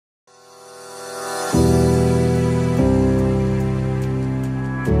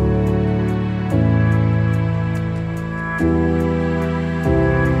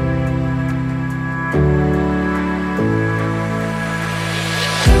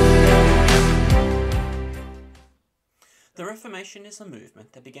Reformation is a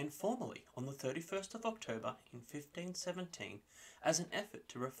movement that began formally on the 31st of October in 1517 as an effort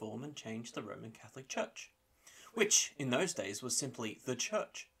to reform and change the Roman Catholic Church, which in those days was simply the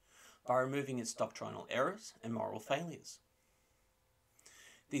Church, by removing its doctrinal errors and moral failures.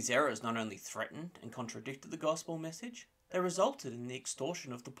 These errors not only threatened and contradicted the gospel message, they resulted in the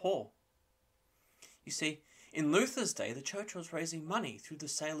extortion of the poor. You see, in Luther's day, the Church was raising money through the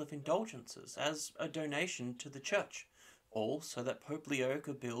sale of indulgences as a donation to the Church, all so that Pope Leo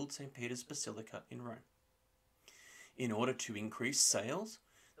could build St. Peter's Basilica in Rome. In order to increase sales,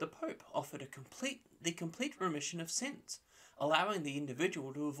 the Pope offered the complete remission of sins, allowing the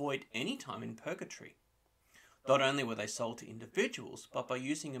individual to avoid any time in purgatory. Not only were they sold to individuals, but by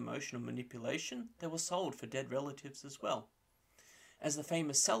using emotional manipulation, they were sold for dead relatives as well. As the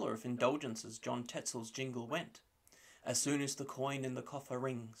famous seller of indulgences John Tetzel's jingle went, "As soon as the coin in the coffer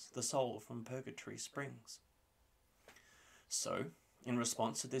rings, the soul from purgatory springs." So, in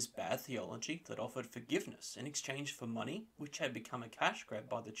response to this bad theology that offered forgiveness in exchange for money, which had become a cash grab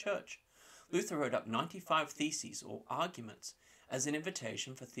by the Church, Luther wrote up 95 theses or arguments as an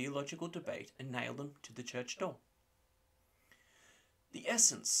invitation for theological debate and nailed them to the church door. The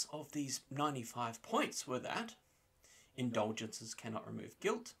essence of these 95 points were that indulgences cannot remove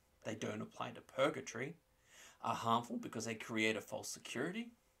guilt, they don't apply to purgatory, are harmful because they create a false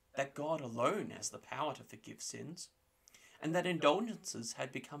security, that God alone has the power to forgive sins, and that indulgences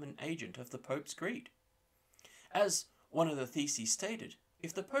had become an agent of the Pope's greed. As one of the theses stated,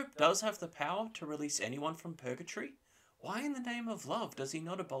 if the Pope does have the power to release anyone from purgatory, why in the name of love does he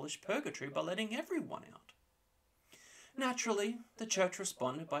not abolish purgatory by letting everyone out? Naturally, the Church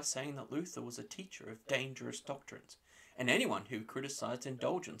responded by saying that Luther was a teacher of dangerous doctrines, and anyone who criticized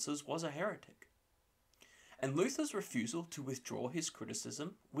indulgences was a heretic. And Luther's refusal to withdraw his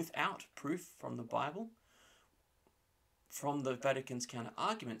criticism without proof from the Bible from the Vatican's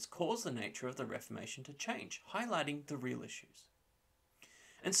counter-arguments caused the nature of the Reformation to change, highlighting the real issues.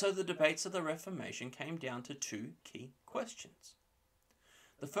 And so the debates of the Reformation came down to two key questions.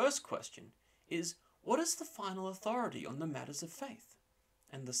 The first question is, what is the final authority on the matters of faith?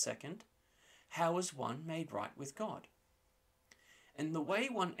 And the second, how is one made right with God? And the way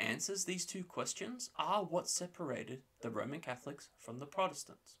one answers these two questions are what separated the Roman Catholics from the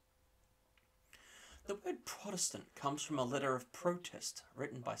Protestants. The word Protestant comes from a letter of protest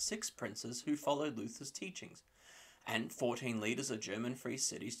written by 6 princes who followed Luther's teachings, and 14 leaders of German free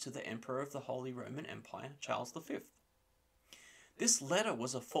cities to the Emperor of the Holy Roman Empire, Charles V. This letter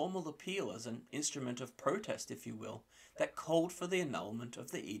was a formal appeal as an instrument of protest, if you will, that called for the annulment of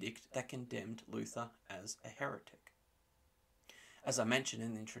the edict that condemned Luther as a heretic. As I mentioned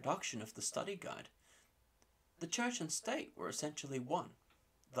in the introduction of the study guide, the Church and state were essentially one.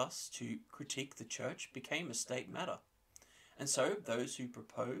 Thus, to critique the Church became a state matter, and so those who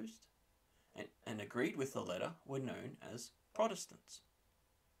proposed and agreed with the letter were known as Protestants.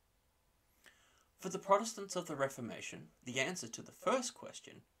 For the Protestants of the Reformation, the answer to the first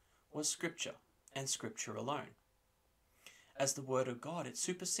question was Scripture, and Scripture alone. As the Word of God, it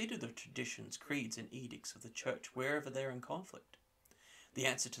superseded the traditions, creeds, and edicts of the Church wherever they are in conflict. The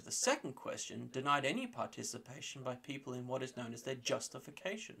answer to the second question denied any participation by people in what is known as their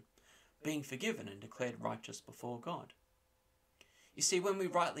justification, being forgiven and declared righteous before God. You see, when we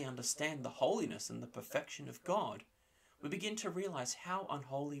rightly understand the holiness and the perfection of God, we begin to realize how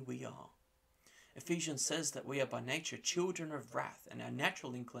unholy we are. Ephesians says that we are by nature children of wrath, and our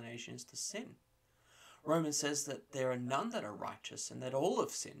natural inclination is to sin. Romans says that there are none that are righteous, and that all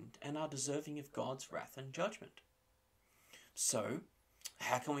have sinned and are deserving of God's wrath and judgment. So,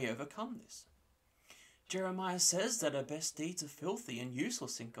 how can we overcome this? Jeremiah says that our best deeds are filthy and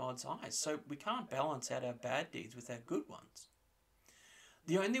useless in God's eyes, so we can't balance out our bad deeds with our good ones.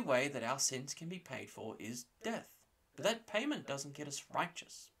 The only way that our sins can be paid for is death, but that payment doesn't get us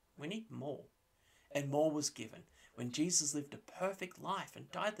righteous. We need more. And more was given when Jesus lived a perfect life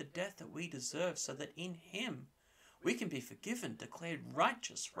and died the death that we deserve, so that in Him we can be forgiven, declared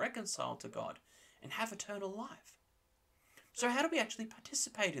righteous, reconciled to God, and have eternal life. So how do we actually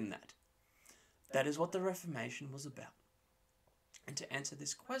participate in that? That is what the Reformation was about. And to answer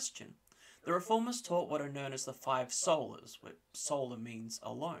this question, the Reformers taught what are known as the 5 solas, where sola means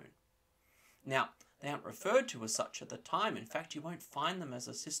alone. Now, they aren't referred to as such at the time. In fact, you won't find them as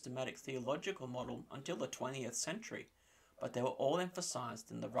a systematic theological model until the 20th century, but they were all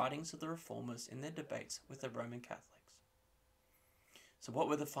emphasized in the writings of the Reformers in their debates with the Roman Catholics. So what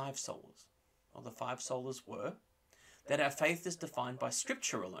were the 5 solas? Well, the 5 solas were that our faith is defined by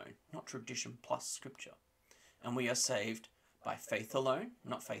Scripture alone, not tradition plus Scripture. And we are saved by faith alone,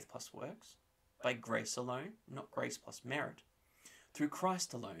 not faith plus works, by grace alone, not grace plus merit, through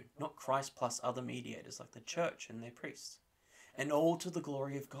Christ alone, not Christ plus other mediators like the church and their priests, and all to the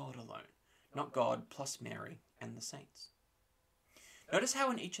glory of God alone, not God plus Mary and the saints. Notice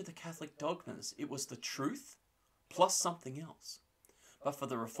how in each of the Catholic dogmas it was the truth plus something else. But for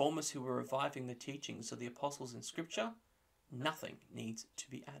the reformers who were reviving the teachings of the apostles in Scripture, nothing needs to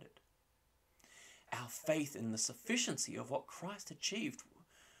be added. Our faith in the sufficiency of what Christ achieved,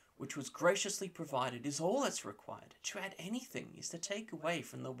 which was graciously provided, is all that's required. To add anything is to take away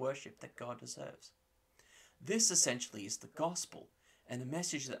from the worship that God deserves. This essentially is the gospel and the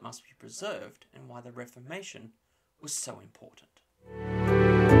message that must be preserved, and why the Reformation was so important.